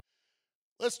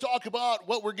Let's talk about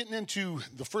what we're getting into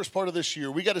the first part of this year.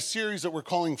 We got a series that we're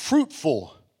calling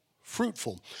Fruitful.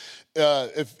 Fruitful.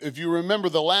 If you remember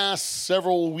the last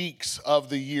several weeks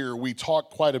of the year, we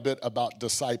talked quite a bit about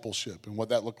discipleship and what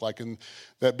that looked like. And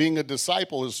that being a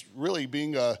disciple is really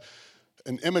being an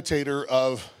imitator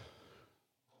of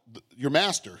your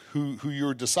master, who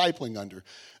you're discipling under.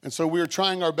 And so we're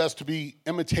trying our best to be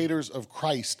imitators of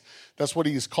Christ. That's what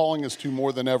he's calling us to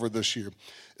more than ever this year,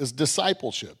 is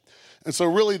discipleship. And so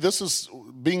really this is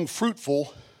being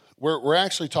fruitful. We're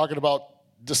actually talking about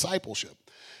discipleship.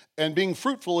 And being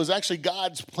fruitful is actually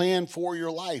God's plan for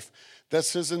your life.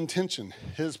 That's his intention,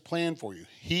 his plan for you.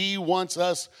 He wants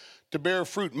us to bear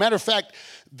fruit. Matter of fact,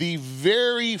 the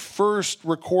very first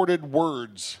recorded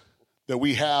words that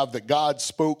we have that God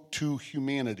spoke to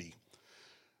humanity,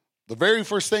 the very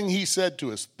first thing he said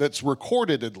to us, that's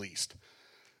recorded at least,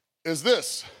 is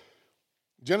this.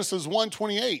 Genesis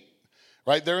 1:28,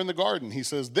 right there in the garden. He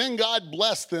says, "Then God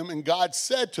blessed them, and God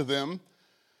said to them,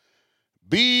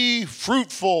 be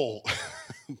fruitful."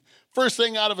 First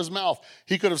thing out of his mouth.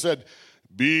 He could have said,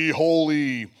 be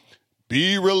holy,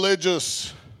 be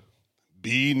religious,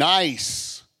 be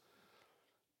nice,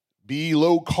 be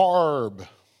low carb,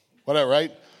 whatever,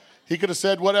 right? He could have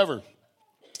said whatever.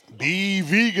 Be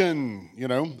vegan,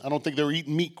 I don't think they were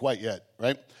eating meat quite yet,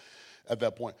 right? At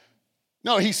that point.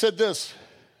 No, he said this,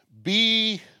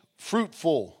 be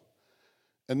fruitful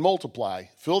and multiply,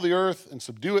 fill the earth and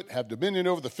subdue it, have dominion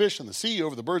over the fish and the sea,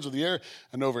 over the birds of the air,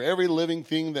 and over every living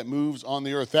thing that moves on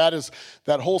the earth.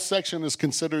 That whole section is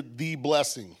considered the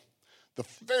blessing. The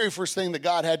very first thing that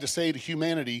God had to say to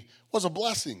humanity was a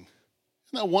blessing.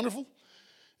 Isn't that wonderful?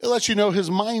 It lets you know his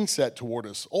mindset toward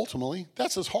us. Ultimately,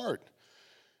 that's his heart,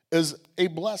 is a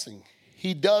blessing.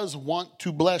 He does want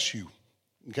to bless you,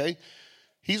 okay?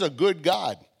 He's a good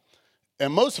God.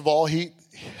 And most of all,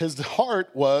 his heart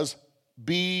was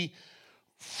be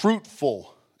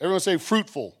fruitful. Everyone say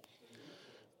fruitful.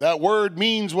 That word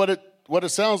means what it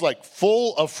sounds like,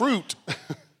 full of fruit.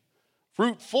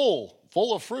 Fruitful,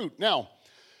 full of fruit. Now,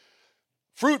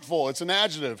 fruitful, it's an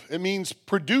adjective. It means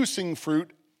producing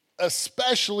fruit,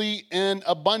 especially in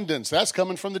abundance. That's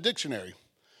coming from the dictionary.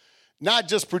 Not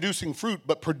just producing fruit,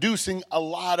 but producing a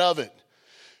lot of it.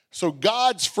 So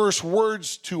God's first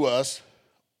words to us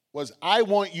was, I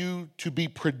want you to be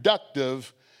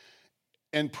productive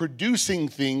and producing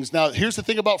things. Now, here's the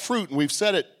thing about fruit, and we've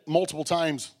said it multiple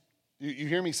times. You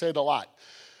hear me say it a lot.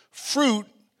 Fruit,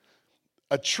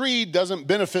 a tree doesn't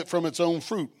benefit from its own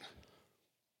fruit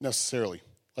necessarily.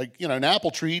 Like, an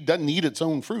apple tree doesn't eat its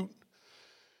own fruit.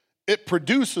 It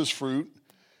produces fruit,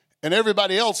 and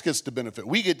everybody else gets to benefit.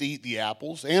 We get to eat the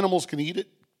apples. Animals can eat it.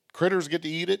 Critters get to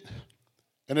eat it.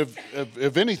 And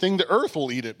if anything, the earth will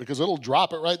eat it because it'll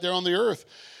drop it right there on the earth,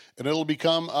 and it'll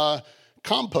become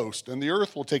compost, and the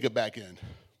earth will take it back in,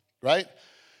 right?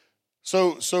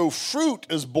 So fruit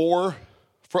is bore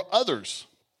for others.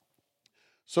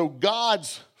 So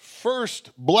God's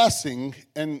first blessing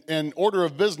and order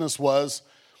of business was,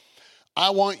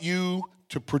 I want you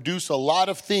to produce a lot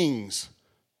of things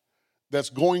that's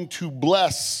going to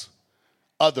bless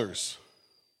others.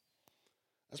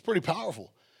 That's pretty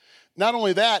powerful. Not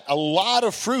only that, a lot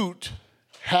of fruit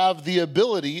have the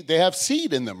ability, they have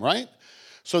seed in them, right?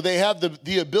 So they have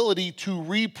the ability to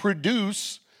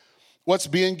reproduce what's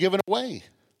being given away.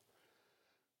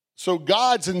 So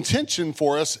God's intention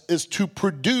for us is to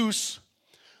produce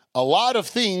a lot of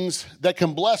things that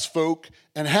can bless folk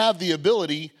and have the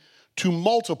ability to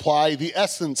multiply the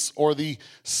essence or the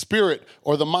spirit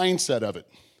or the mindset of it.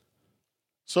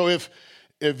 So if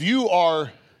you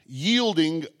are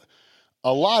yielding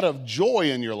a lot of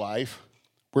joy in your life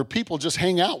where people just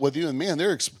hang out with you and man,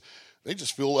 they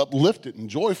just feel uplifted and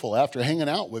joyful after hanging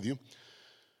out with you.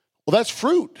 Well, that's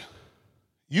fruit.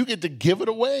 You get to give it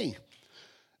away.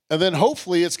 And then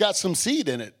hopefully it's got some seed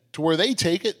in it to where they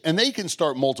take it and they can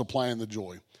start multiplying the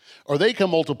joy. Or they can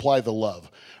multiply the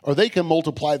love. Or they can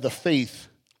multiply the faith.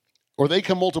 Or they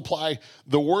can multiply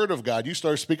the word of God. You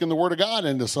start speaking the word of God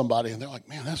into somebody and they're like,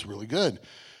 man, that's really good.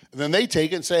 And then they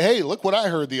take it and say, hey, look what I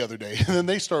heard the other day. And then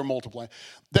they start multiplying.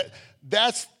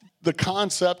 That's the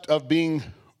concept of being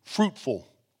fruitful.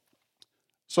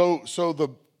 So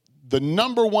the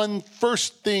number one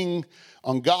first thing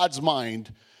on God's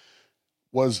mind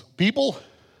was, people,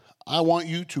 I want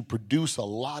you to produce a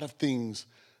lot of things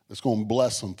that's going to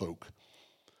bless some folk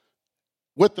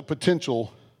with the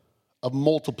potential of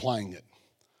multiplying it.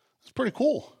 It's pretty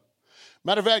cool.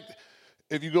 Matter of fact,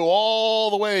 if you go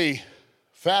all the way,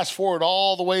 fast forward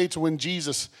all the way to when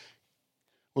Jesus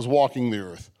was walking the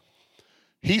earth,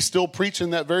 he's still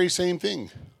preaching that very same thing.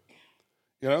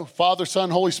 You know, Father, Son,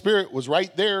 Holy Spirit was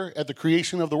right there at the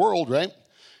creation of the world, right?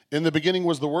 In the beginning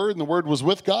was the Word, and the Word was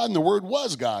with God, and the Word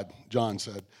was God, John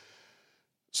said.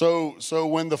 So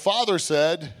when the Father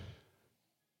said,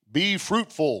 be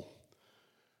fruitful,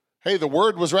 hey, the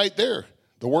Word was right there.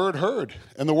 The Word heard,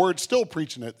 and the Word's still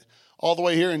preaching it all the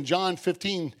way here in John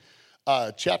 15,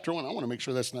 chapter 1. I want to make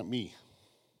sure that's not me.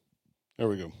 There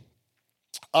we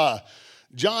go.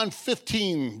 John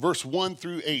 15, verse 1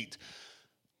 through 8.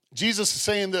 Jesus is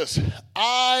saying this,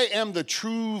 I am the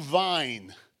true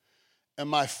vine, and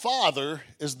my Father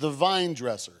is the vine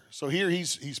dresser. So here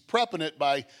he's prepping it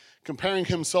by comparing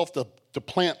himself to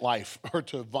plant life or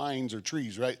to vines or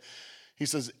trees, right? He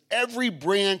says, every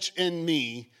branch in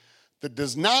me that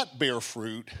does not bear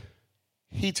fruit,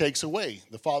 he takes away.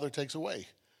 The Father takes away.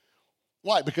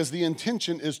 Why? Because the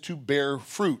intention is to bear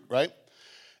fruit, right?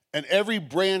 And every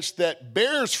branch that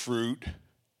bears fruit,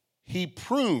 he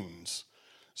prunes.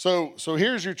 So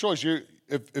here's your choice.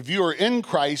 If you are in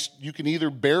Christ, you can either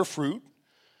bear fruit,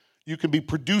 you can be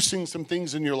producing some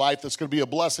things in your life that's going to be a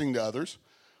blessing to others,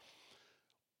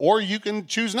 or you can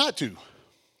choose not to.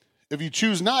 If you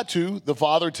choose not to, the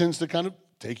Father tends to kind of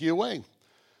take you away.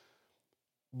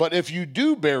 But if you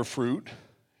do bear fruit,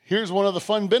 here's one of the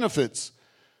fun benefits.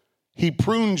 He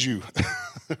prunes you,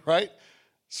 right?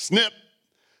 Snip,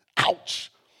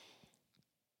 ouch.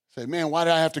 Say, man, why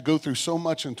did I have to go through so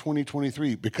much in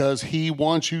 2023? Because he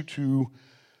wants you to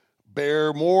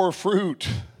bear more fruit,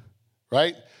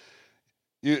 right?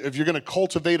 If you're going to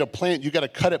cultivate a plant, you got to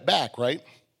cut it back, right?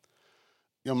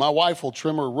 You know, my wife will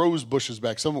trim her rose bushes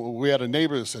back. We had a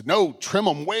neighbor that said, no, trim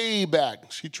them way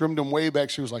back. She trimmed them way back.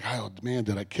 She was like, oh, man,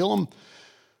 did I kill them?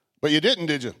 But you didn't,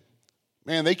 did you?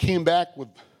 Man, they came back with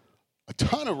a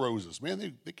ton of roses.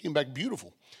 Man, they came back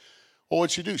beautiful. Well,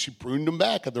 what'd she do? She pruned them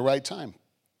back at the right time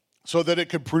so that it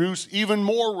could produce even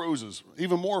more roses,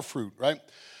 even more fruit, right?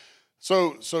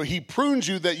 So he prunes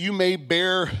you that you may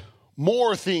bear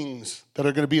more things that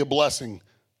are going to be a blessing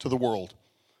to the world.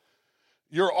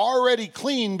 You're already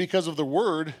clean because of the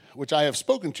word which I have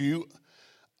spoken to you.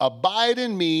 Abide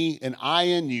in me and I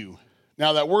in you.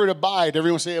 Now that word abide,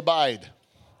 everyone say abide.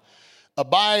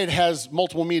 Abide has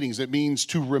multiple meanings. It means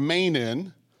to remain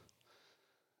in,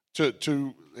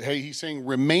 hey, he's saying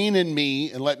remain in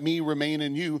me and let me remain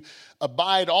in you.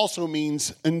 Abide also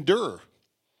means endure.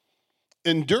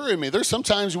 Endure in me. There's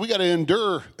sometimes we got to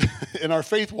endure in our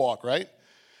faith walk, right?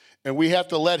 And we have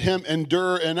to let him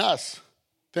endure in us.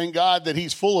 Thank God that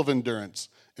he's full of endurance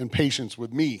and patience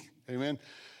with me. Amen.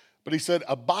 But he said,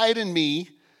 abide in me,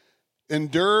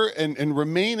 endure and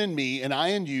remain in me, and I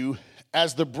in you,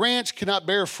 as the branch cannot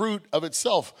bear fruit of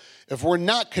itself. If we're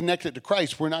not connected to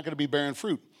Christ, we're not going to be bearing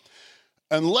fruit.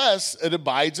 Unless it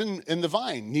abides in the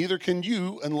vine. Neither can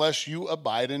you unless you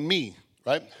abide in me,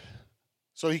 right?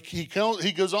 So he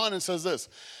goes on and says this,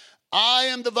 I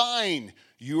am the vine,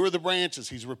 you are the branches.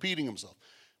 He's repeating himself.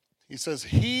 He says,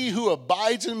 he who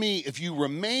abides in me, if you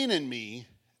remain in me,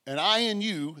 and I in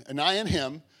you, and I in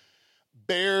him,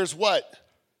 bears what?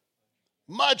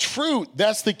 Much fruit.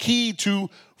 That's the key to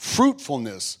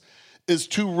fruitfulness, is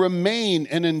to remain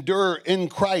and endure in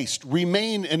Christ.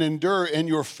 Remain and endure in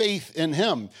your faith in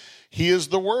him. He is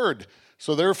the word.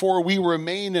 So therefore, we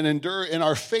remain and endure in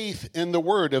our faith in the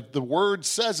word. If the word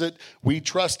says it, we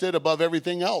trust it above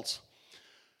everything else.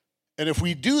 And if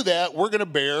we do that, we're going to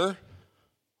bear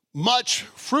much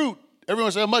fruit.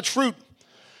 Everyone say much fruit.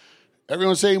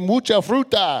 Everyone say mucha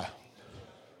fruta.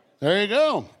 There you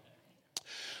go.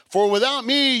 For without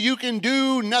me, you can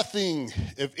do nothing.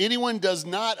 If anyone does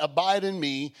not abide in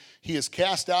me, he is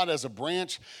cast out as a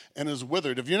branch and is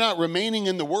withered. If you're not remaining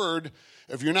in the word,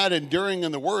 if you're not enduring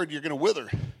in the word, you're going to wither.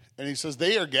 And he says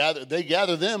they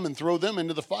gather them and throw them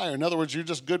into the fire. In other words, you're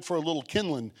just good for a little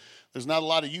kindling. There's not a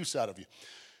lot of use out of you.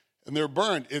 And they're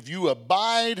burned. If you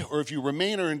abide, or if you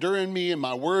remain or endure in me, and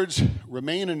my words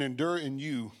remain and endure in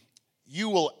you, you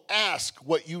will ask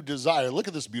what you desire. Look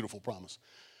at this beautiful promise.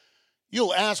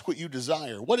 You'll ask what you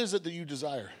desire. What is it that you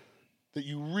desire? That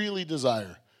you really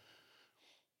desire?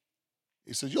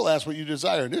 He says, you'll ask what you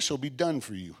desire, and this shall be done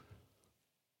for you.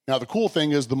 Now, the cool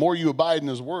thing is the more you abide in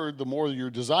his word, the more your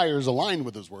desires align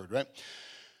with his word, right?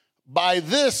 By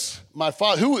this, my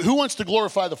Father, who wants to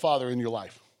glorify the Father in your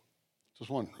life?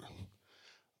 Just one.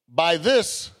 By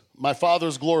this, my Father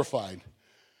is glorified,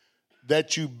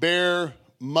 that you bear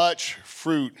much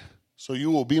fruit, so you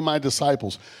will be my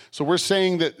disciples. So he's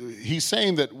saying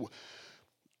that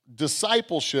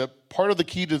discipleship, part of the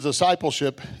key to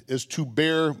discipleship is to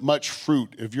bear much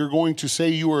fruit. If you're going to say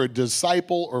you are a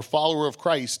disciple or follower of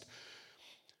Christ,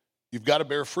 you've got to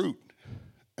bear fruit.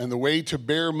 And the way to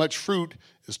bear much fruit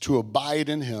is to abide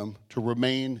in him, to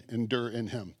remain, endure in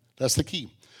him. That's the key.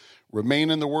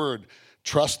 Remain in the word.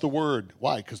 Trust the word.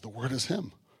 Why? Because the word is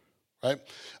him, right?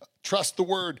 Trust the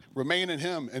word. Remain in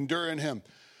him. Endure in him.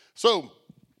 So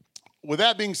with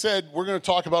that being said, we're going to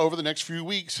talk about over the next few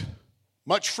weeks,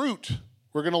 much fruit.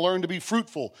 We're going to learn to be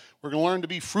fruitful. We're going to learn to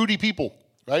be fruity people,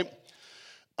 right?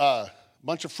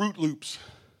 Bunch of Fruit Loops.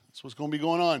 That's what's going to be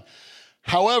going on.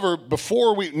 However,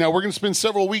 we're going to spend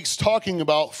several weeks talking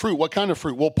about fruit. What kind of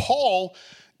fruit? Well, Paul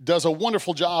does a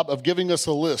wonderful job of giving us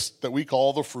a list that we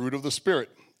call the fruit of the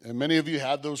Spirit. And many of you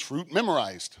have those fruit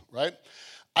memorized, right?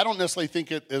 I don't necessarily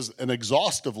think it is an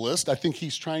exhaustive list. I think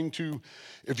he's trying to,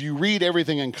 if you read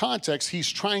everything in context, he's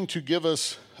trying to give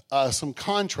us some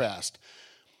contrast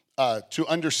to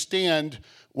understand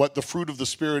what the fruit of the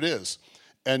Spirit is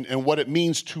and what it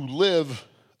means to live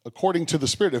according to the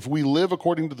Spirit. If we live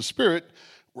according to the Spirit,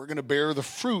 we're going to bear the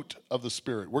fruit of the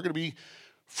Spirit. We're going to be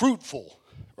fruitful,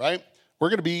 right? We're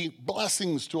going to be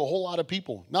blessings to a whole lot of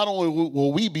people. Not only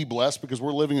will we be blessed because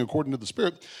we're living according to the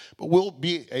Spirit, but we'll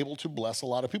be able to bless a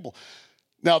lot of people.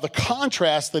 Now, the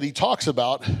contrast that he talks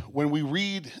about when we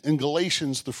read in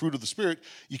Galatians the fruit of the Spirit,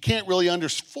 you can't really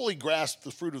fully grasp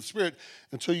the fruit of the Spirit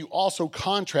until you also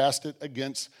contrast it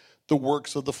against the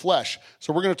works of the flesh.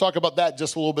 So we're going to talk about that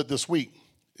just a little bit this week.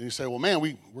 And you say, well, man,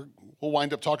 we'll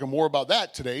wind up talking more about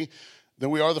that today than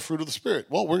we are the fruit of the Spirit.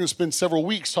 Well, we're going to spend several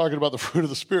weeks talking about the fruit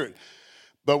of the Spirit.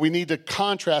 But we need to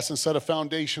contrast and set a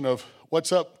foundation of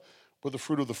what's up with the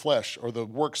fruit of the flesh or the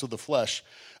works of the flesh.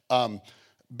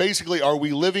 Basically, are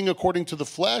we living according to the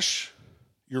flesh,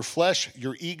 your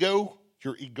ego,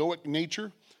 your egoic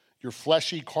nature, your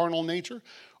fleshy, carnal nature?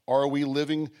 Or are we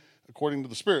living according to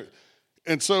the Spirit?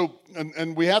 And so,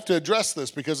 and we have to address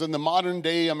this because in the modern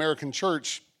day American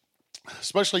church,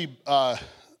 especially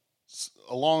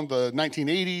along the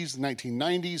 1980s,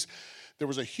 1990s, there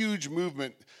was a huge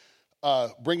movement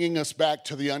bringing us back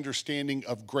to the understanding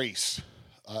of grace.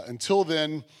 Until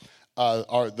then,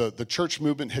 the church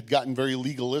movement had gotten very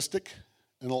legalistic.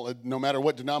 And no matter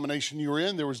what denomination you were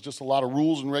in, there was just a lot of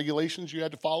rules and regulations you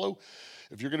had to follow.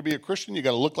 If you're going to be a Christian, you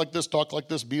got to look like this, talk like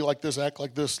this, be like this, act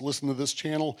like this, listen to this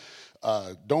channel.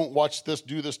 Don't watch this,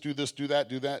 do that,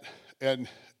 do that. And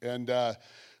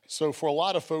so for a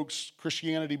lot of folks,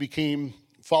 Christianity became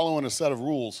following a set of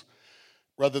rules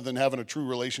rather than having a true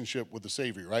relationship with the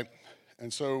Savior, right?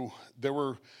 And so there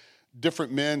were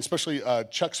different men, especially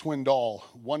Chuck Swindoll,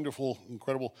 wonderful,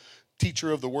 incredible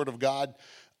teacher of the Word of God.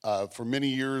 For many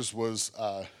years was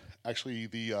actually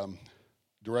the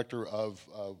director of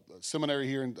seminary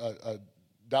here in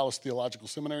Dallas Theological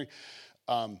Seminary.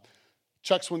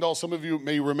 Chuck Swindoll, some of you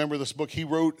may remember this book. He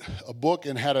wrote a book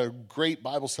and had a great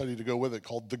Bible study to go with it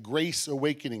called The Grace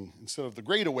Awakening. Instead of The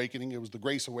Great Awakening, it was The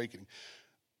Grace Awakening.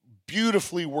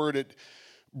 Beautifully worded,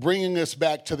 bringing us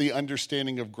back to the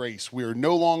understanding of grace. We are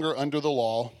no longer under the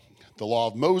law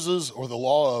of Moses or the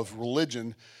law of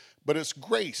religion, but it's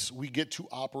grace. We get to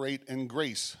operate in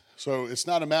grace. So it's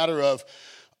not a matter of,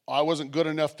 I wasn't good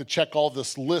enough to check all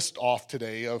this list off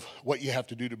today of what you have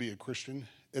to do to be a Christian.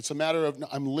 It's a matter of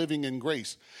I'm living in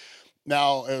grace.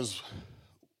 Now, as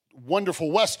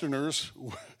wonderful Westerners,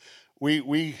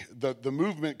 the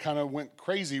movement kind of went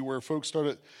crazy where folks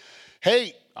started,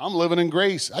 hey, I'm living in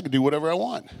grace. I can do whatever I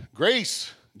want.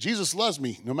 Grace, Jesus loves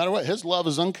me no matter what. His love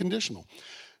is unconditional.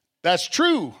 That's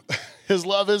true. His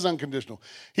love is unconditional.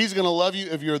 He's going to love you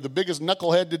if you're the biggest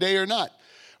knucklehead today or not.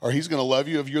 Or he's going to love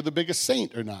you if you're the biggest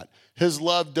saint or not. His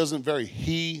love doesn't vary.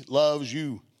 He loves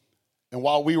you. And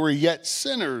while we were yet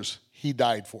sinners, he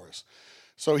died for us.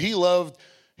 So he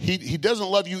doesn't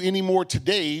love you any more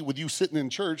today with you sitting in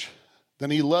church than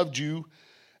he loved you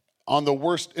on the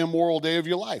worst immoral day of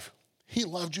your life. He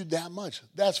loved you that much.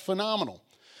 That's phenomenal.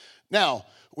 Now,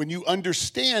 when you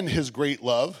understand his great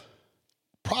love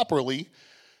properly,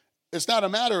 it's not a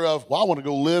matter of, well, I want to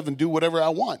go live and do whatever I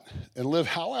want and live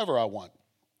however I want.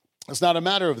 It's not a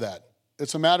matter of that.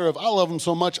 It's a matter of, I love him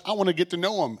so much, I want to get to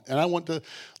know him, and I want to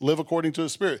live according to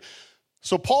his Spirit.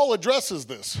 So Paul addresses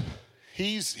this.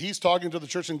 He's talking to the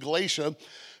church in Galatia,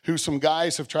 who some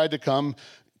guys have tried to come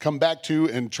back to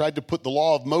and tried to put the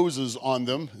law of Moses on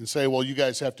them and say, well, you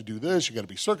guys have to do this, you got to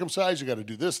be circumcised, you got to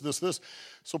do this.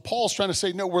 So Paul's trying to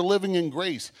say, no, we're living in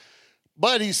grace.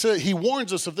 But he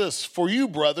warns us of this, for you,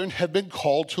 brethren, have been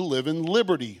called to live in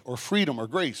liberty or freedom or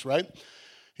grace, right?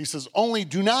 He says, only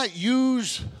do not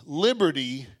use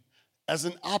liberty as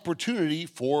an opportunity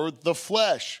for the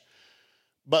flesh,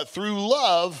 but through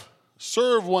love,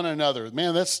 serve one another.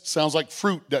 Man, that sounds like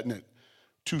fruit, doesn't it?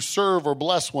 To serve or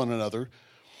bless one another.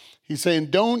 He's saying,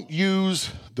 don't use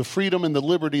the freedom and the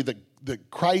liberty that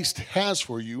Christ has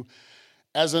for you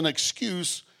as an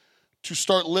excuse to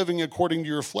start living according to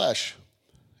your flesh.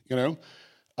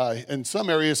 In some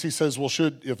areas he says, well,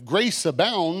 if grace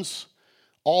abounds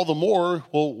all the more,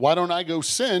 well, why don't I go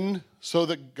sin so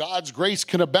that God's grace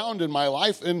can abound in my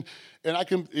life and I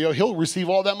can, he'll receive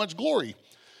all that much glory.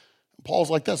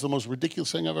 Paul's like, that's the most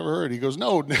ridiculous thing I've ever heard. He goes,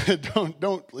 no,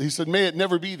 don't. He said, may it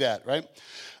never be that, right?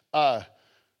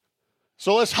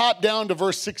 So let's hop down to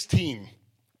verse 16.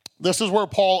 This is where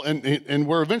Paul, and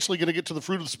we're eventually going to get to the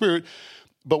fruit of the Spirit,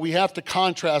 but we have to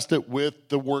contrast it with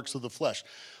the works of the flesh.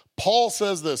 Paul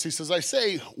says this. He says, I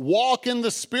say, walk in the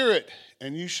Spirit,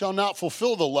 and you shall not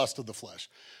fulfill the lust of the flesh.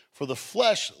 For the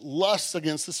flesh lusts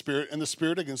against the Spirit, and the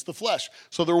Spirit against the flesh.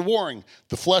 So they're warring.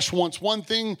 The flesh wants one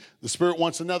thing, the Spirit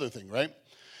wants another thing, right?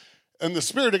 And the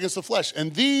Spirit against the flesh.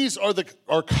 And these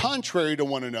are contrary to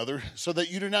one another, so that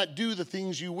you do not do the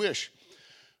things you wish.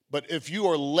 But if you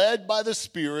are led by the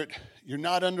Spirit, you're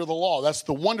not under the law. That's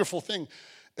the wonderful thing.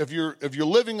 If you're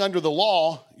living under the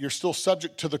law, you're still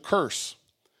subject to the curse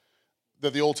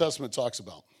that the Old Testament talks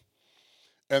about.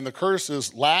 And the curse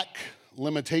is lack,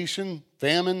 limitation,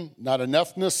 famine, not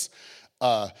enoughness,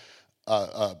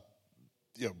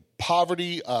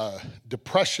 poverty,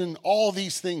 depression, all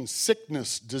these things,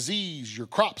 sickness, disease, your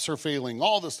crops are failing,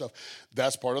 all this stuff.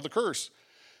 That's part of the curse.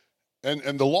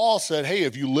 And the law said, hey,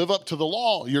 if you live up to the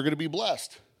law, you're going to be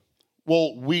blessed.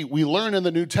 Well, we learn in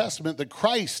the New Testament that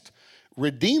Christ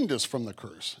redeemed us from the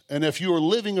curse. And if you are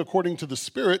living according to the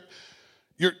Spirit,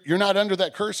 you're not under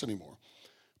that curse anymore.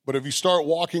 But if you start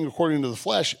walking according to the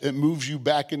flesh, it moves you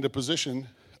back into position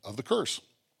of the curse,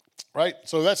 right?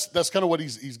 So that's kind of what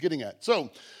he's getting at.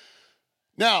 So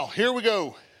now here we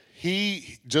go.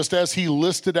 He, just as he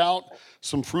listed out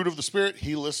some fruit of the Spirit,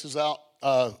 he lists out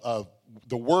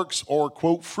the works or,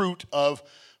 quote, fruit of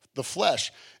the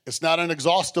flesh. It's not an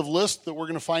exhaustive list that we're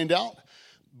going to find out,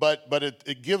 but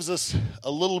it gives us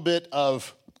a little bit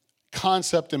of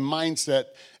concept and mindset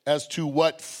as to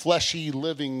what fleshy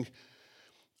living,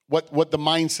 what the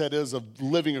mindset is of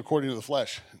living according to the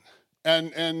flesh.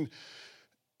 And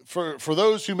for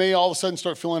those who may all of a sudden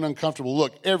start feeling uncomfortable,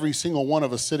 look, every single one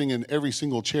of us sitting in every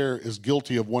single chair is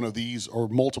guilty of one of these or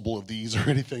multiple of these or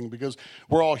anything, because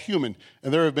we're all human.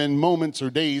 And there have been moments or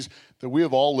days that we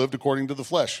have all lived according to the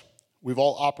flesh. We've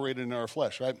all operated in our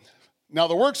flesh, right? Now,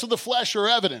 the works of the flesh are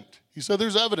evident. He said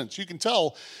there's evidence. You can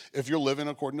tell if you're living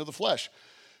according to the flesh.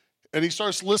 And he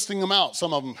starts listing them out.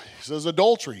 Some of them, he says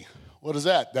adultery. What is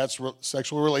that? That's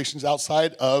sexual relations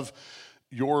outside of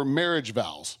your marriage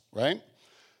vows, right?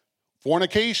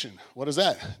 Fornication. What is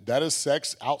that? That is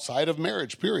sex outside of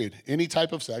marriage, period. Any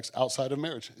type of sex outside of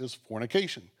marriage is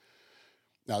fornication.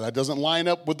 Now, that doesn't line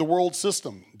up with the world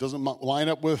system. It doesn't line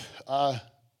up with,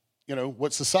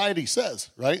 what society says,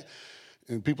 right?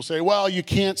 And people say, well, you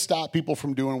can't stop people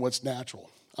from doing what's natural.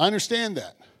 I understand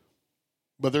that.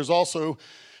 But there's also,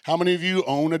 how many of you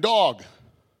own a dog?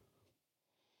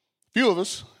 Few of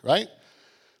us, right?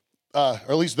 Or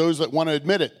at least those that want to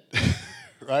admit it,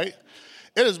 right?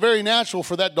 It is very natural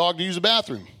for that dog to use a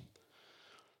bathroom.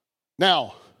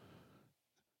 Now,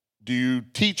 do you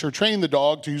teach or train the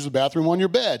dog to use the bathroom on your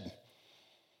bed?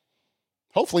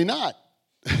 Hopefully not.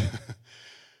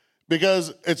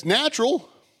 Because it's natural,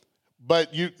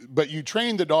 but you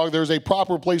train the dog, there's a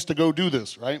proper place to go do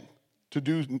this, right? To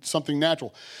do something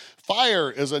natural. Fire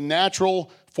is a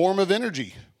natural form of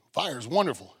energy. Fire is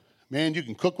wonderful. Man, you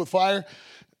can cook with fire.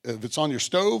 If it's on your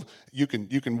stove, you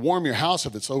can warm your house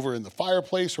if it's over in the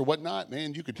fireplace or whatnot.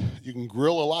 Man, you can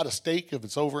grill a lot of steak if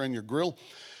it's over in your grill.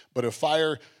 But if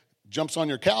fire jumps on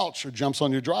your couch or jumps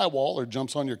on your drywall or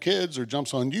jumps on your kids or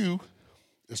jumps on you,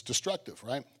 it's destructive,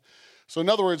 right? So in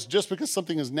other words, just because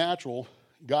something is natural,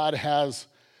 God has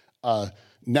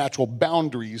natural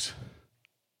boundaries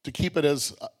to keep it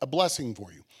as a blessing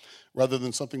for you rather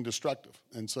than something destructive.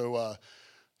 And so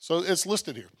it's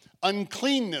listed here.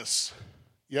 Uncleanness.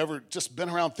 You ever just been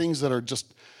around things that are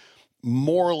just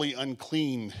morally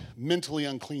unclean, mentally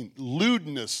unclean?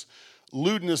 Lewdness.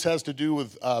 Lewdness has to do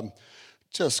with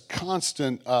just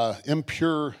constant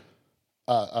impure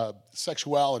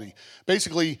sexuality.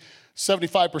 Basically,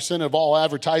 75% of all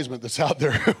advertisement that's out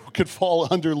there could fall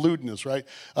under lewdness, right?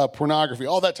 Pornography,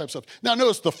 all that type of stuff. Now,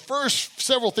 notice the first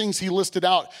several things he listed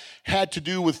out had to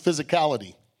do with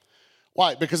physicality.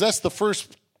 Why? Because that's the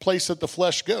first place that the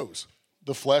flesh goes.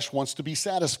 The flesh wants to be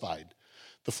satisfied.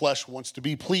 The flesh wants to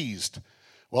be pleased.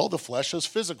 Well, the flesh is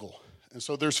physical. And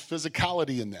so there's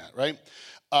physicality in that, right?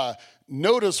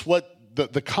 Notice what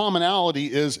the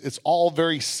commonality is. It's all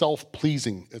very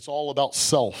self-pleasing. It's all about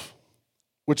self,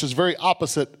 which is very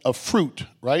opposite of fruit,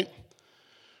 right?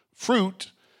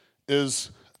 Fruit is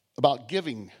about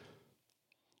giving.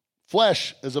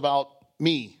 Flesh is about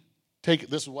me. Take it.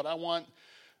 This is what I want.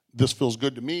 This feels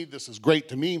good to me. This is great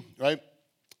to me, right?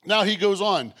 Now he goes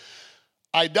on.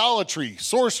 Idolatry,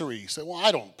 sorcery. You say, well,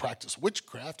 I don't practice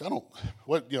witchcraft.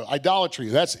 Idolatry.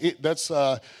 That's it. That's,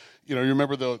 you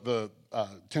remember the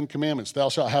 10 Commandments. Thou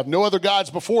shalt have no other gods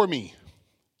before me.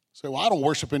 Say, well, I don't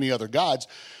worship any other gods.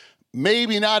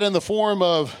 Maybe not in the form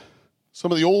of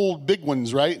some of the old big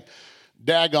ones, right?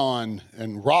 Dagon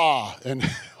and Ra and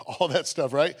all that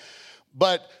stuff, right?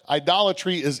 But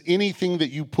idolatry is anything that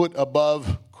you put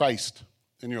above Christ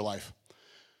in your life.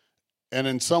 And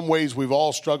in some ways, we've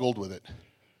all struggled with it.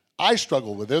 I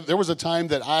struggled with it. There was a time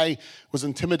that I was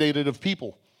intimidated of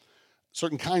people,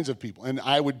 certain kinds of people, and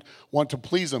I would want to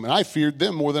please them. And I feared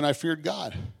them more than I feared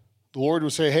God. The Lord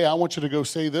would say, hey, I want you to go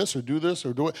say this or do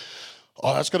it.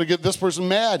 Oh, that's going to get this person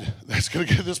mad. That's going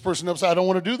to get this person upset. I don't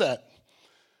want to do that.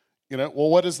 Well,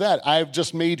 what is that? I've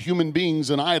just made human beings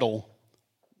an idol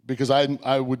because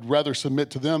I would rather submit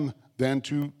to them than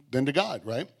to God,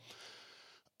 right?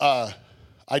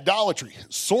 Idolatry,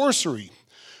 sorcery.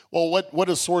 Well, what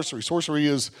is sorcery? Sorcery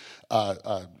is,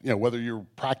 whether you're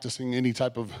practicing any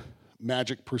type of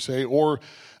magic per se, or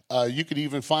you could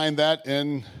even find that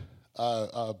in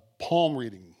palm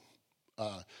reading,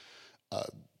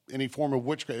 any form of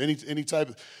witchcraft, any type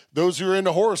of, those who are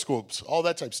into horoscopes, all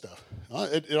that type of stuff.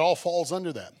 It all falls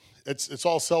under that. It's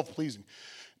all self-pleasing.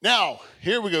 Now,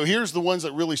 here we go. Here's the ones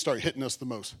that really start hitting us the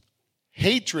most.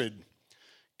 Hatred,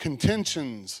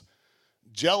 contentions,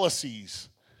 jealousies,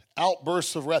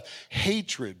 outbursts of wrath.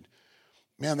 Hatred,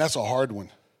 man, that's a hard one.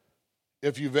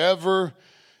 If you've ever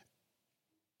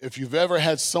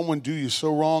had someone do you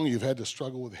so wrong, you've had to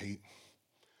struggle with hate.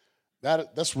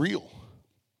 That's real.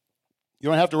 You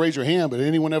don't have to raise your hand, but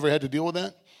anyone ever had to deal with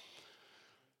that?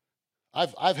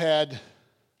 I've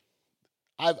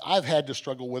had to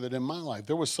struggle with it in my life.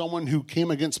 There was someone who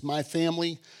came against my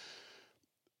family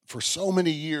for so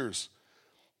many years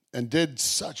and did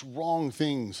such wrong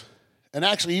things, and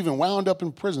actually even wound up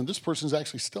in prison. This person's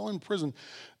actually still in prison.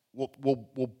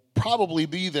 Will probably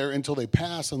be there until they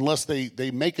pass, unless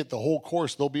they make it the whole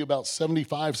course. They'll be about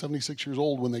 75, 76 years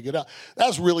old when they get out.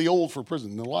 That's really old for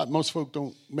prison. Most folk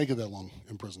don't make it that long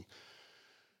in prison.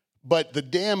 But the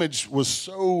damage was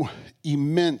so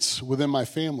immense within my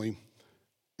family,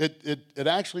 it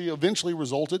actually eventually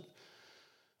resulted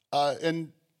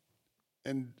in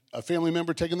a family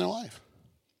member taking their life.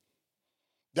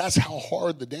 That's how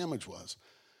hard the damage was.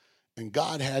 And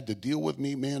God had to deal with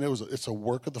me, man. It's a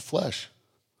work of the flesh.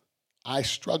 I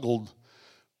struggled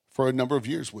for a number of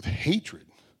years with hatred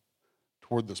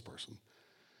toward this person.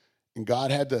 And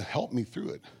God had to help me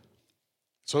through it.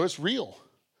 So it's real.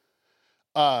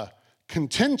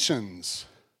 Contentions.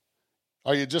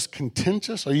 Are you just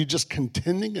contentious? Are you just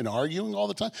contending and arguing all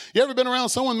the time? You ever been around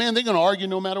someone, man, they're going to argue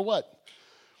no matter what,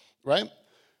 right?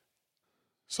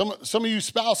 Some of you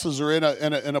spouses are in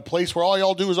a place where all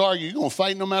y'all do is argue. You're going to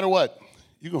fight no matter what.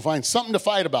 You're going to find something to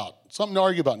fight about, something to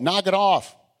argue about. Knock it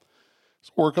off.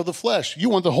 It's work of the flesh. You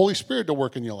want the Holy Spirit to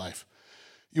work in your life.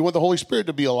 You want the Holy Spirit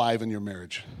to be alive in your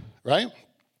marriage, right?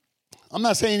 I'm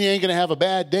not saying you ain't going to have a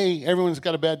bad day. Everyone's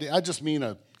got a bad day. I just mean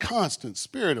a constant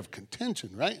spirit of contention,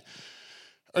 right?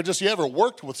 Or just you ever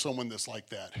worked with someone that's like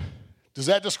that? Does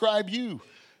that describe you?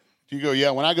 Do you go,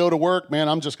 yeah, when I go to work, man,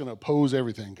 I'm just going to oppose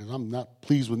everything because I'm not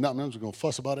pleased with nothing. I'm just going to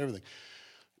fuss about everything.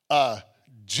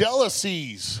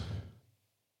 Jealousies.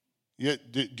 Do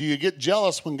you get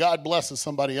jealous when God blesses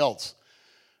somebody else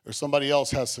or somebody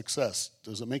else has success?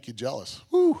 Does it make you jealous?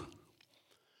 Woo.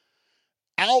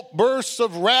 Outbursts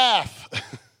of wrath.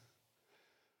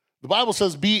 The Bible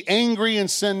says, be angry and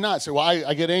sin not. Say, well,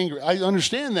 I get angry. I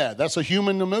understand that. That's a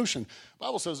human emotion. The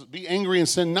Bible says, be angry and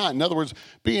sin not. In other words,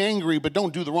 be angry, but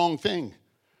don't do the wrong thing.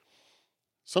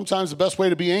 Sometimes the best way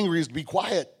to be angry is to be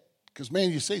quiet because,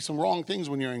 man, you say some wrong things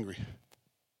when you're angry.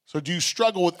 So do you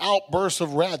struggle with outbursts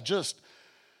of wrath, just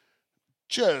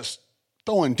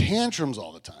throwing tantrums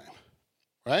all the time,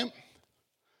 right?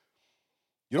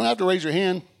 You don't have to raise your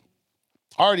hand.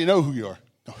 I already know who you are.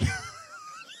 No.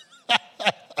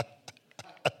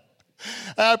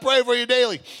 I pray for you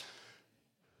daily.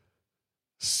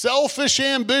 Selfish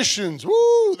ambitions.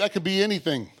 Woo, that could be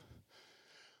anything.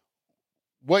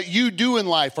 What you do in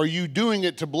life, are you doing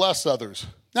it to bless others?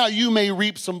 Now, you may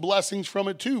reap some blessings from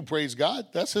it too, praise God.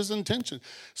 That's his intention.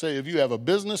 Say, if you have a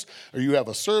business or you have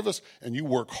a service and you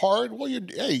work hard, well,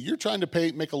 you're trying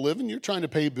to make a living. You're trying to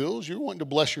pay bills. You're wanting to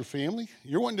bless your family.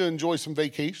 You're wanting to enjoy some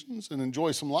vacations and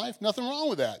enjoy some life. Nothing wrong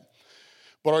with that.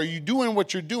 But are you doing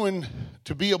what you're doing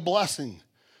to be a blessing?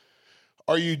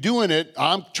 Are you doing it,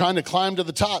 I'm trying to climb to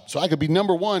the top so I could be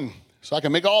number one, so I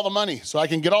can make all the money, so I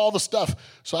can get all the stuff,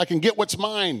 so I can get what's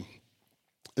mine?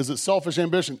 Is it selfish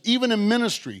ambition? Even in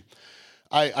ministry,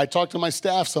 I talk to my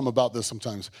staff some about this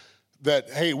sometimes, that,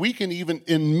 hey, we can even,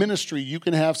 in ministry, you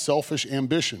can have selfish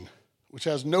ambition, which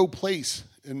has no place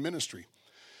in ministry.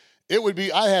 It would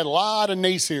be, I had a lot of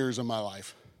naysayers in my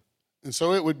life. And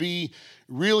so it would be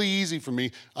really easy for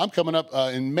me. I'm coming up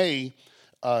in May.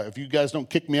 If you guys don't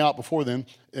kick me out before then,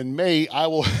 in May, I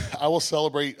will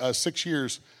celebrate 6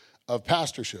 years of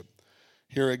pastorship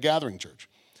here at Gathering Church.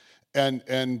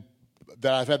 And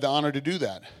that I've had the honor to do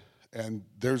that. And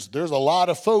there's a lot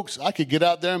of folks I could get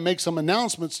out there and make some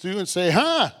announcements to and say,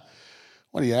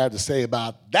 what do you have to say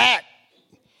about that?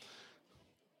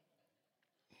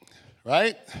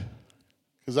 Right?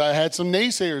 Because I had some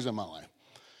naysayers in my life.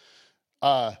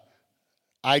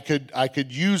 I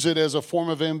could use it as a form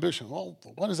of ambition. Well,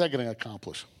 what is that going to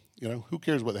accomplish? Who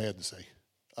cares what they had to say?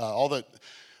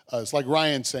 It's like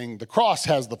Ryan saying, the cross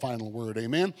has the final word,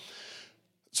 amen?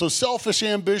 So selfish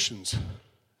ambitions,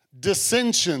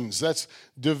 dissensions, that's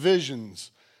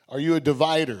divisions. Are you a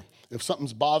divider? If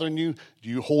something's bothering you, do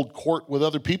you hold court with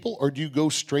other people, or do you go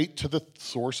straight to the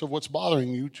source of what's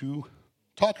bothering you to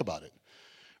talk about it?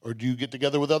 Or do you get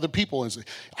together with other people and say,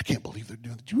 I can't believe they're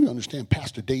doing it. Do you understand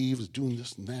Pastor Dave is doing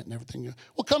this and that and everything?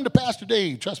 Well, come to Pastor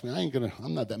Dave. Trust me,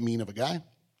 I'm not that mean of a guy.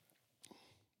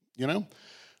 I'm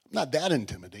not that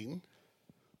intimidating.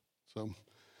 So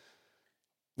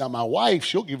now my wife,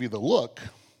 she'll give you the look.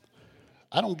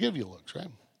 I don't give you looks, right?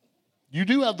 You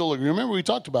do have the look. Remember we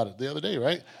talked about it the other day,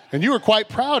 right? And you were quite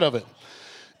proud of it.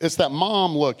 It's that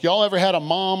mom look. Y'all ever had a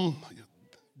mom?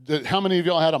 How many of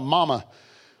y'all had a mama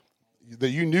that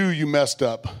you knew you messed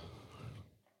up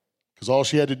because all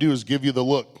she had to do is give you the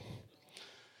look?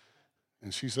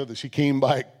 And she said that she came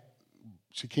by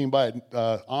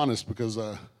honest because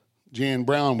Jan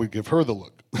Brown would give her the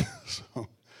look. So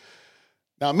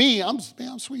now me, I'm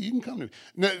sweet. You can come to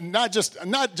me. Not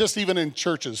just even in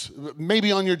churches.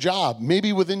 Maybe on your job.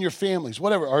 Maybe within your families.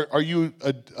 Whatever. Are you?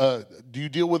 Do you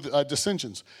deal with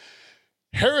dissensions?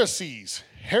 Heresies.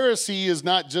 Heresy is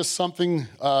not just something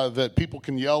that people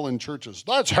can yell in churches.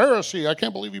 That's heresy. I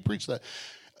can't believe you preached that.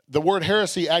 The word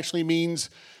heresy actually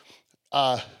means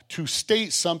to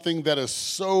state something that is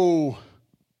so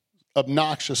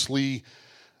obnoxiously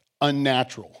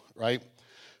unnatural, right?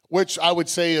 Which I would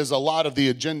say is a lot of the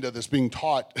agenda that's being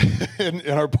taught in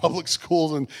our public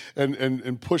schools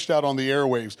and pushed out on the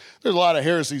airwaves. There's a lot of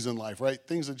heresies in life, right?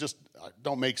 Things that just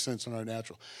don't make sense and are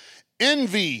natural.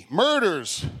 Envy,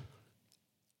 murders.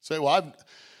 Say, well, I've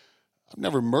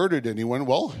never murdered anyone.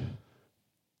 Well,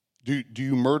 do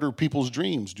you murder people's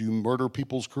dreams? Do you murder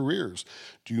people's careers?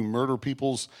 Do you murder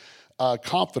people's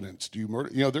confidence? Do you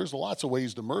murder? There's lots of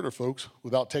ways to murder folks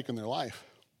without taking their life.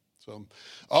 So,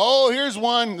 here's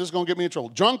one. This is going to get me in trouble.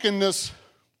 Drunkenness. It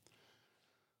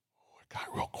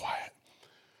got real quiet.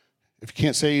 If you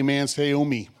can't say amen, say oh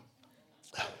me.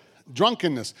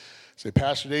 Drunkenness. Say,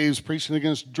 Pastor Dave's preaching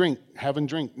against having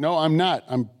drink. No, I'm not.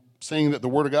 I'm saying that the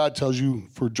Word of God tells you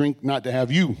for drink not to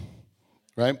have you,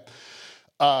 right?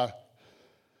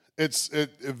 If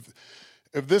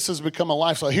this has become a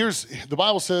lifestyle, the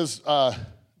Bible says,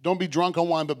 don't be drunk on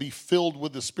wine, but be filled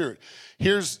with the Spirit.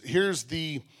 Here's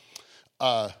the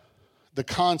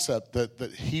concept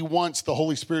that He wants the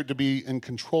Holy Spirit to be in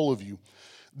control of you.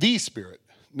 The Spirit,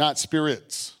 not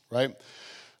spirits, right?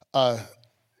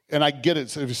 And I get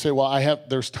it. So if you say, well,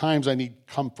 there's times I need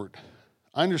comfort.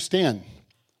 I understand.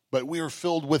 But we are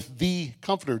filled with the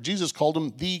Comforter. Jesus called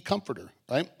Him the Comforter,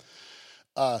 right?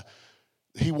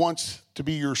 He wants to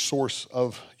be your source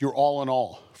of your all in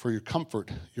all for your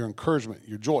comfort, your encouragement,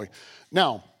 your joy.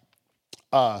 Now,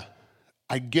 I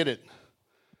get it.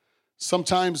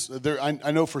 Sometimes,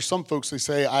 I know for some folks, they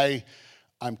say,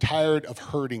 I'm tired of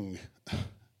hurting,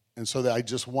 and so that I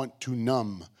just want to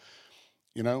numb,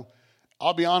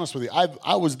 I'll be honest with you.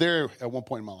 I was there at one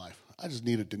point in my life. I just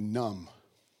needed to numb,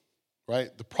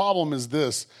 right? The problem is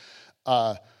this.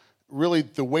 Really,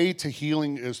 the way to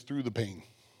healing is through the pain,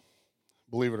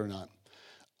 believe it or not.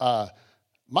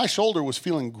 My shoulder was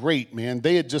feeling great, man.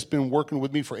 They had just been working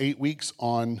with me for 8 weeks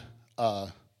on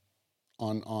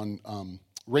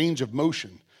range of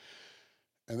motion.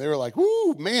 And they were like,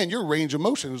 woo, man, your range of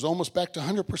motion is almost back to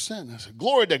 100%. I said,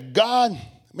 glory to God.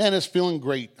 Man, it's feeling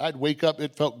great. I'd wake up,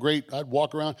 it felt great. I'd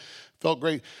walk around, felt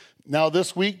great. Now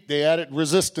this week, they added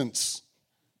resistance.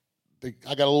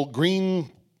 I got a little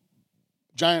green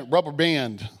giant rubber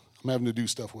band I'm having to do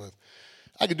stuff with.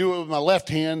 I could do it with my left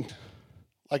hand,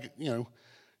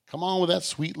 come on with that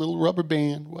sweet little rubber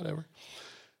band, whatever.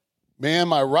 Man,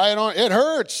 my right arm, it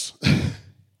hurts.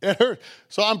 It hurts.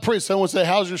 So someone say,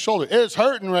 how's your shoulder? It's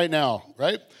hurting right now,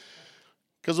 right?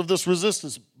 Because of this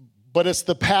resistance. But it's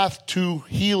the path to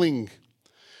healing.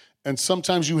 And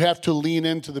sometimes you have to lean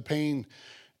into the pain,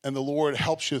 and the Lord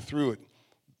helps you through it.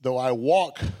 Though I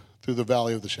walk through the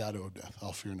valley of the shadow of death,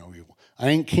 I'll fear no evil. I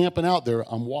ain't camping out there.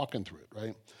 I'm walking through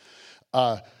it,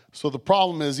 right? So the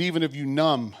problem is, even if you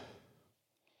numb,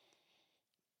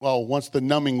 well, once the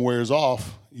numbing wears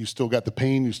off, you still got the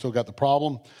pain, you still got the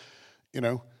problem. You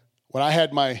know, when I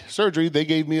had my surgery, they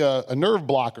gave me a nerve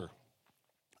blocker.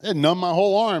 It numbed my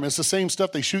whole arm. It's the same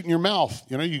stuff they shoot in your mouth.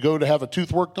 You know, you go to have a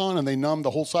tooth worked on, and they numb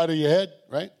the whole side of your head,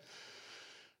 right?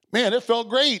 Man, it felt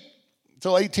great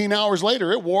until 18 hours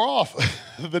later. It wore off.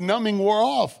 The numbing wore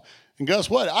off. And guess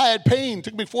what? I had pain. It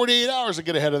took me 48 hours to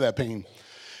get ahead of that pain.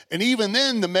 And even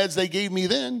then, the meds they gave me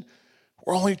then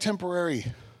were only temporary.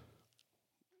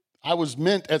 I was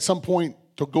meant at some point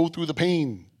to go through the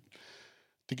pain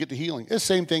to get to healing. It's the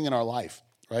same thing in our life,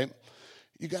 right?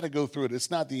 You got to go through it.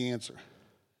 It's not the answer.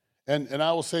 And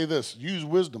I will say this, use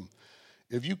wisdom.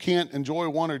 If you can't enjoy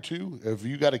one or two, if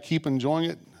you got to keep enjoying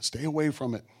it, stay away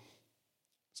from it.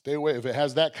 Stay away. If it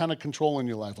has that kind of control in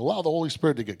your life, allow the Holy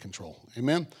Spirit to get control.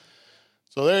 Amen?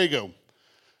 So there you go.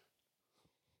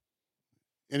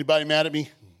 Anybody mad at me?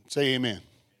 Say amen.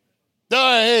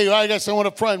 Oh, hey, I got someone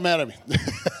up front mad at me.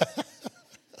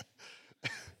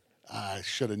 I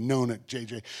should have known it,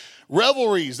 JJ.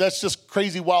 Revelries, that's just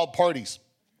crazy wild parties.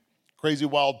 Crazy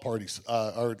wild parties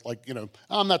are like, you know,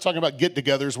 I'm not talking about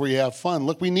get-togethers where you have fun.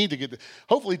 Look, we need to get,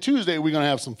 hopefully Tuesday we're going to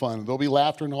have some fun. There'll be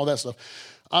laughter and all that stuff.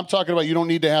 I'm talking about you don't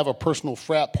need to have a personal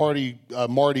frat party,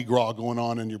 Mardi Gras going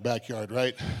on in your backyard,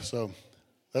 right? So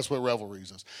that's what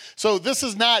revelries is. So this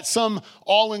is not some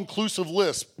all-inclusive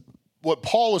list. What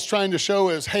Paul is trying to show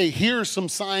is, hey, here's some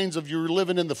signs of you're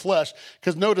living in the flesh.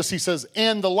 Because notice he says,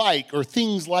 and the like, or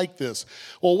things like this.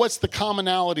 Well, what's the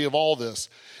commonality of all this?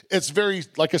 It's very,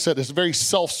 like I said, it's very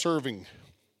self-serving.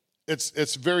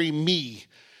 It's very me.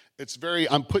 It's very,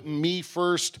 I'm putting me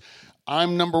first.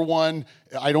 I'm number one.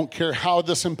 I don't care how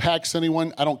this impacts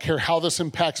anyone. I don't care how this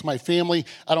impacts my family.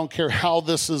 I don't care how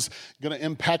this is going to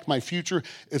impact my future.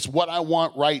 It's what I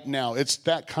want right now. It's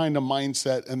that kind of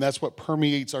mindset, and that's what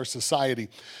permeates our society.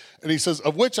 And he says,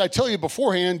 of which I tell you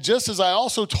beforehand, just as I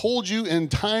also told you in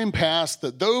time past,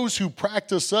 that those who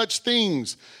practice such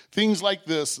things like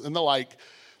this and the like,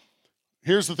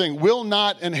 here's the thing, will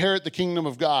not inherit the kingdom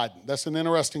of God. That's an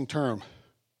interesting term.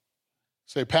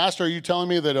 Say, Pastor, are you telling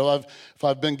me that if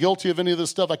I've been guilty of any of this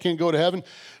stuff, I can't go to heaven?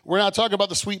 We're not talking about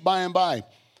the sweet by and by,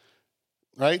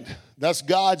 right? That's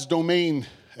God's domain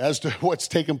as to what's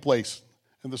taking place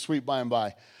in the sweet by and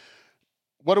by.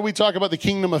 What do we talk about the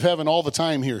kingdom of heaven all the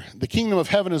time here? The kingdom of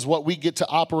heaven is what we get to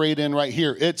operate in right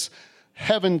here. It's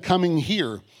heaven coming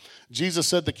here. Jesus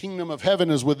said the kingdom of heaven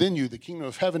is within you. The kingdom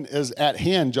of heaven is at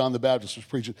hand, John the Baptist was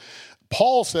preaching.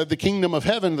 Paul said the kingdom of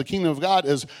heaven, the kingdom of God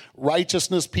is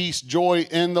righteousness, peace, joy,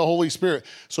 and the Holy Spirit.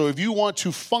 So if you want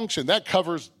to function, that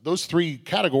covers, those three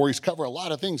categories cover a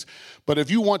lot of things. But if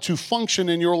you want to function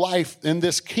in your life in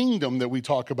this kingdom that we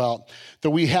talk about,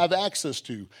 that we have access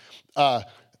to,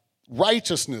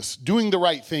 righteousness, doing the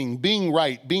right thing, being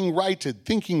righted,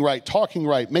 thinking right, talking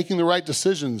right, making the right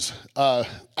decisions,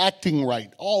 acting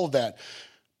right, all of that.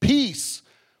 Peace,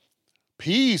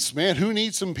 man, who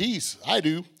needs some peace? I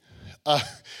do.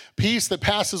 Peace that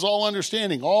passes all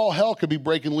understanding. All hell could be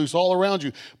breaking loose all around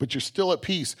you, but you're still at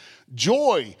peace.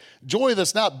 Joy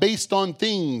that's not based on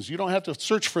things. You don't have to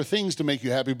search for things to make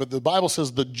you happy, but the Bible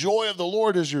says the joy of the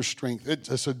Lord is your strength.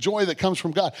 It's a joy that comes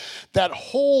from God. That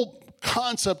whole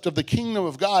concept of the kingdom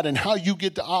of God and how you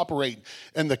get to operate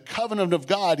and the covenant of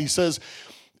God, he says,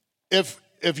 if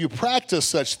you practice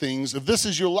such things, if this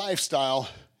is your lifestyle,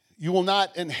 you will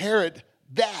not inherit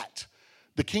that.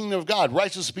 The kingdom of God,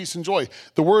 righteousness, peace, and joy.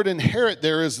 The word inherit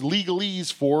there is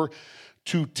legalese for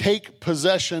to take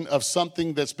possession of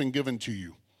something that's been given to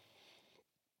you.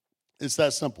 It's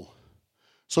that simple.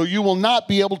 So you will not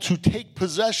be able to take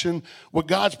possession what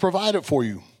God's provided for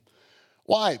you.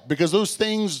 Why? Because those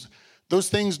things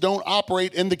don't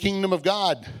operate in the kingdom of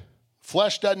God.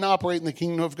 Flesh doesn't operate in the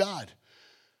kingdom of God.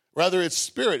 Rather, it's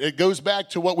spirit. It goes back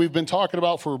to what we've been talking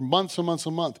about for months and months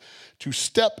and months. To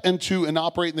step into and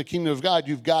operate in the kingdom of God,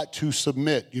 you've got to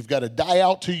submit. You've got to die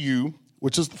out to you,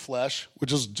 which is the flesh,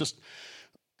 which is just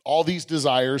all these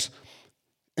desires,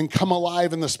 and come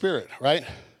alive in the spirit, right?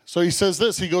 So he says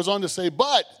this. He goes on to say,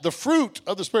 but the fruit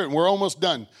of the spirit, and we're almost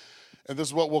done. And this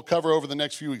is what we'll cover over the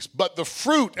next few weeks. But the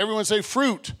fruit, everyone say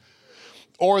fruit,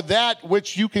 or that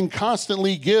which you can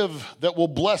constantly give that will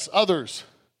bless others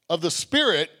of the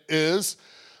Spirit is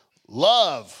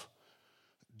love,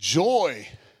 joy,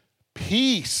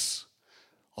 peace.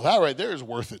 Well, that right there is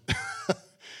worth it.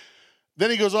 Then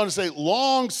he goes on to say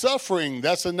long suffering.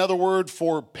 That's another word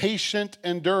for patient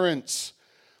endurance.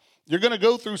 You're going to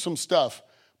go through some stuff.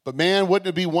 But man, wouldn't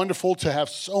it be wonderful to have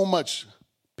so much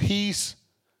peace,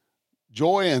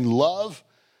 joy, and love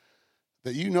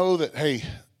that you know that, hey,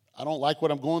 I don't like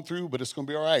what I'm going through, but it's going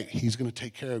to be all right. He's going to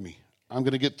take care of me. I'm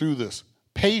going to get through this.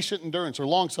 Patient endurance or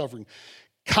long-suffering.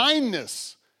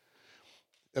 Kindness.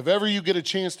 If ever you get a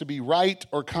chance to be right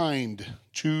or kind,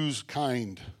 choose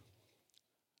kind.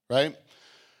 Right?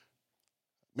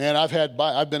 Man,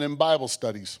 I've been in Bible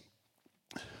studies.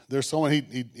 There's someone,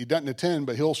 he doesn't attend,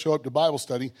 but he'll show up to Bible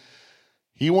study.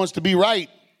 He wants to be right,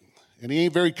 and he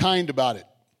ain't very kind about it.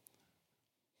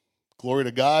 Glory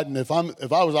to God. And if I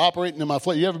was operating in my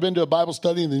flesh, you ever been to a Bible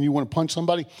study and then you want to punch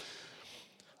somebody?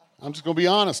 I'm just going to be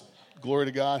honest. Glory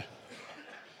to God.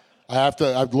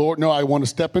 Lord, no, I want to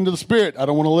step into the Spirit. I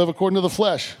don't want to live according to the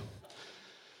flesh.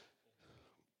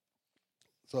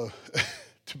 So,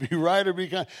 to be right or be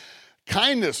kind.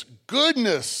 Kindness,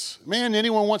 goodness. Man,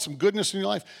 anyone want some goodness in your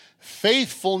life?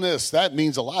 Faithfulness, that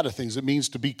means a lot of things. It means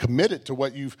to be committed to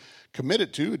what you've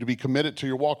committed to be committed to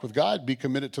your walk with God, be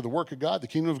committed to the work of God, the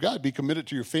kingdom of God, be committed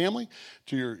to your family,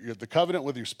 to the covenant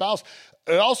with your spouse.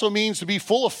 It also means to be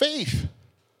full of faith.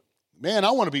 Man,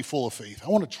 I want to be full of faith. I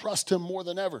want to trust him more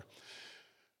than ever.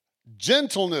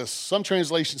 Gentleness, some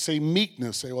translations say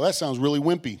meekness. Say, well, that sounds really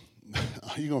wimpy.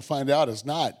 You're going to find out it's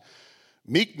not.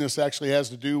 Meekness actually has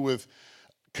to do with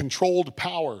controlled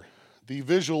power. The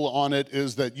visual on it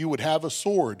is that you would have a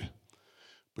sword,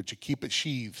 but you keep it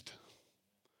sheathed.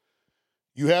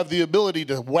 You have the ability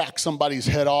to whack somebody's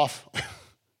head off,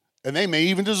 and they may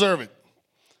even deserve it.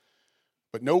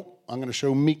 But nope, I'm going to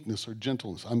show meekness or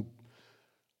gentleness. I'm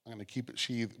going to keep it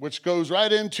sheathed, which goes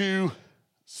right into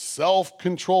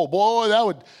self-control. Boy, that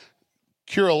would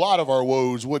cure a lot of our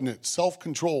woes, wouldn't it?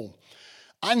 Self-control.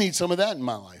 I need some of that in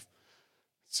my life.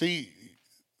 See,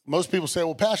 most people say,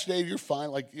 well, Pastor Dave, you're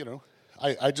fine. Like, you know,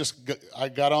 I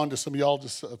got on to some of y'all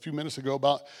just a few minutes ago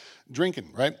about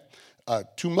drinking, right?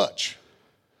 Too much.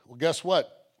 Well, guess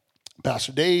what?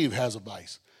 Pastor Dave has a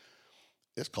vice.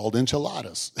 It's called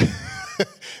enchiladas.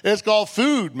 It's called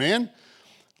food, man.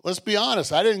 Let's be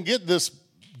honest. I didn't get this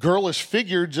girlish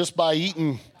figure just by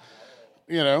eating,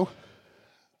 you know.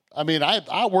 I mean,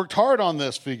 I worked hard on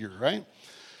this figure, right?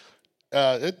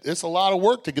 It's a lot of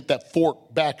work to get that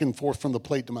fork back and forth from the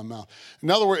plate to my mouth. In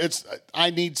other words, I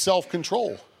need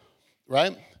self-control,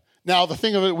 right? Now, the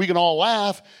thing of it, we can all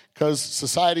laugh because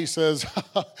society says,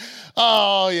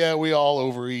 oh, yeah, we all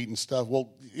overeat and stuff.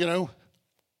 Well, you know,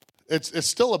 it's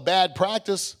still a bad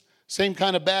practice. Same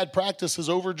kind of bad practice as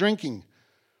over-drinking,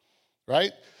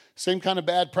 right? Same kind of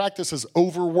bad practice as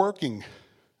overworking.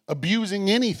 Abusing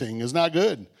anything is not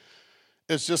good.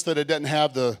 It's just that it doesn't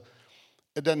have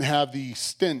the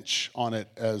stench on it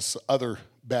as other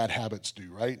bad habits do,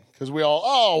 right? Because we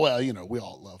all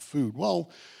love food. Well,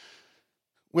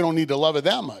 we don't need to love it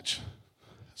that much.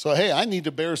 So, hey, I need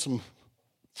to bear some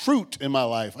fruit in my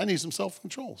life. I need some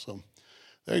self-control. So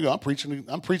there you go.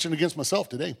 I'm preaching against myself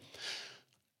today.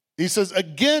 He says,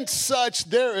 against such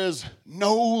there is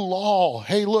no law.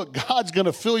 Hey, look, God's going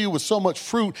to fill you with so much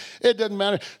fruit. It doesn't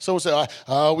matter. Someone say,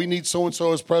 we need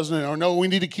so-and-so as president. Or no, we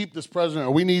need to keep this president.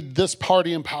 Or we need this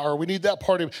party in power. We need that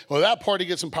party. Well, that party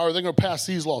gets in power. They're going to pass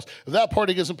these laws. If that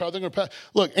party gets in power, they're going to pass.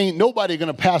 Look, ain't nobody going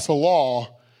to pass a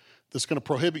law that's going to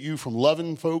prohibit you from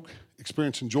loving folk,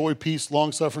 experiencing joy, peace,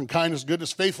 long-suffering, kindness,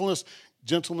 goodness, faithfulness,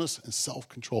 gentleness, and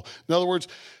self-control. In other words,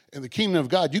 in the kingdom of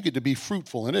God, you get to be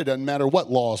fruitful, and it doesn't matter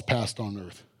what law is passed on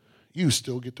earth. You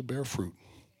still get to bear fruit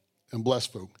and bless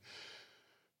folk.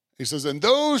 He says, and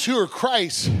those who are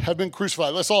Christ have been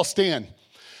crucified. Let's all stand.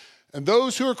 And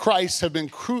those who are Christ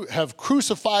have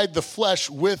crucified the flesh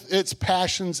with its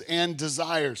passions and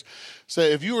desires. So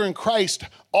if you are in Christ,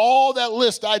 all that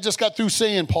list I just got through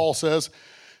saying, Paul says,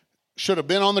 should have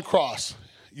been on the cross.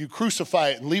 You crucify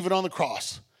it and leave it on the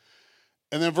cross.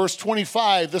 And then verse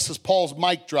 25, this is Paul's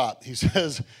mic drop. He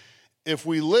says, if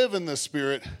we live in the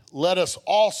Spirit, let us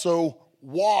also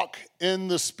walk in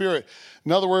the Spirit.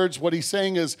 In other words, what he's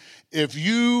saying is, if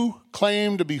you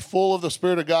claim to be full of the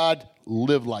Spirit of God,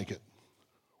 live like it.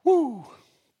 Woo!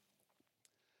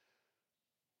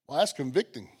 Well, that's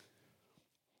convicting.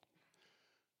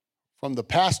 From the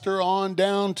pastor on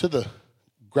down to the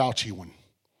grouchy one.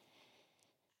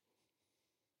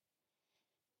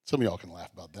 Some of y'all can laugh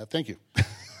about that. Thank you.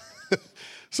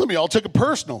 Some of y'all took it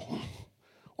personal.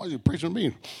 Why are you preaching to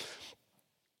me?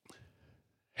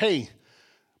 Hey,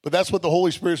 but that's what the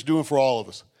Holy Spirit's doing for all of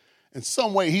us. In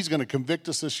some way, he's going to convict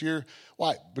us this year.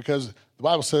 Why? Because the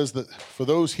Bible says that for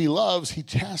those he loves, he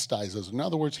chastises. In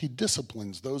other words, he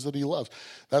disciplines those that he loves.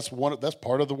 That's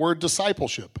part of the word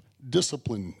discipleship.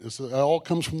 Discipline. It all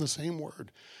comes from the same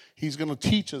word. He's going to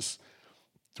teach us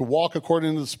to walk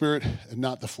according to the Spirit and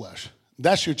not the flesh.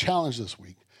 That's your challenge this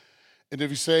week. And if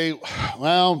you say,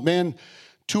 well, man,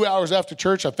 2 hours after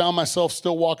church, I found myself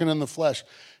still walking in the flesh.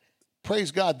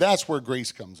 Praise God, that's where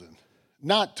grace comes in.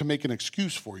 Not to make an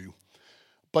excuse for you,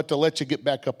 but to let you get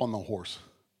back up on the horse.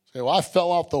 Say, well, I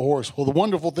fell off the horse. Well, the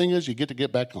wonderful thing is you get to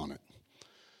get back on it.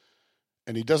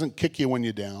 And he doesn't kick you when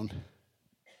you're down.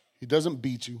 He doesn't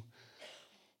beat you.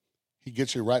 He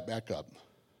gets you right back up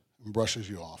and brushes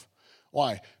you off.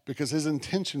 Why? Because his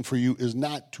intention for you is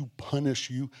not to punish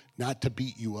you, not to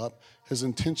beat you up. His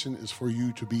intention is for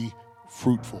you to be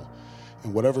fruitful.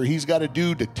 And whatever he's got to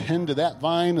do to tend to that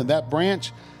vine and that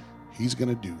branch, he's going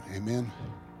to do. Amen?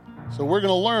 So we're going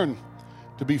to learn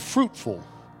to be fruitful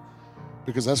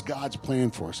because that's God's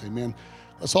plan for us. Amen?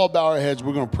 Let's all bow our heads.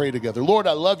 We're going to pray together. Lord,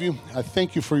 I love you. I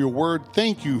thank you for your word.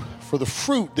 Thank you for the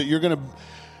fruit that you're going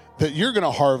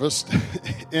to harvest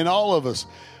in all of us.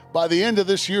 By the end of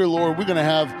this year, Lord, we're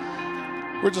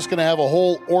just going to have a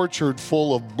whole orchard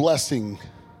full of blessing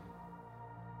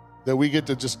that we get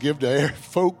to just give to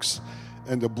folks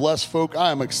and to bless folk.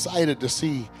 I am excited to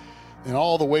see in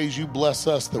all the ways you bless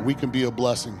us that we can be a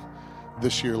blessing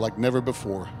this year like never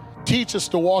before. Teach us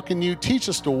to walk in you. Teach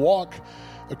us to walk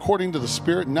according to the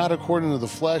Spirit, not according to the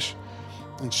flesh.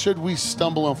 And should we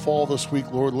stumble and fall this week,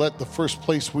 Lord, let the first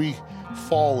place we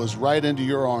fall is right into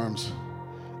your arms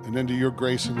and into your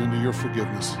grace and into your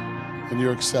forgiveness and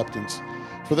your acceptance.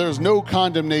 For there is no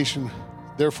condemnation,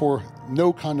 therefore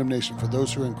no condemnation for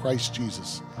those who are in Christ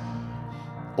Jesus.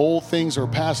 Old things are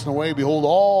passing away. Behold,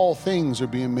 all things are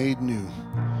being made new.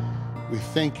 We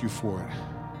thank you for it.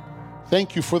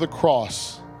 Thank you for the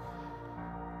cross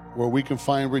where we can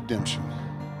find redemption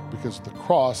because the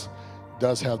cross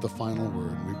does have the final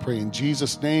word. We pray in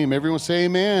Jesus' name. Everyone say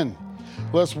amen.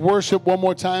 Let's worship one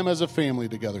more time as a family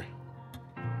together.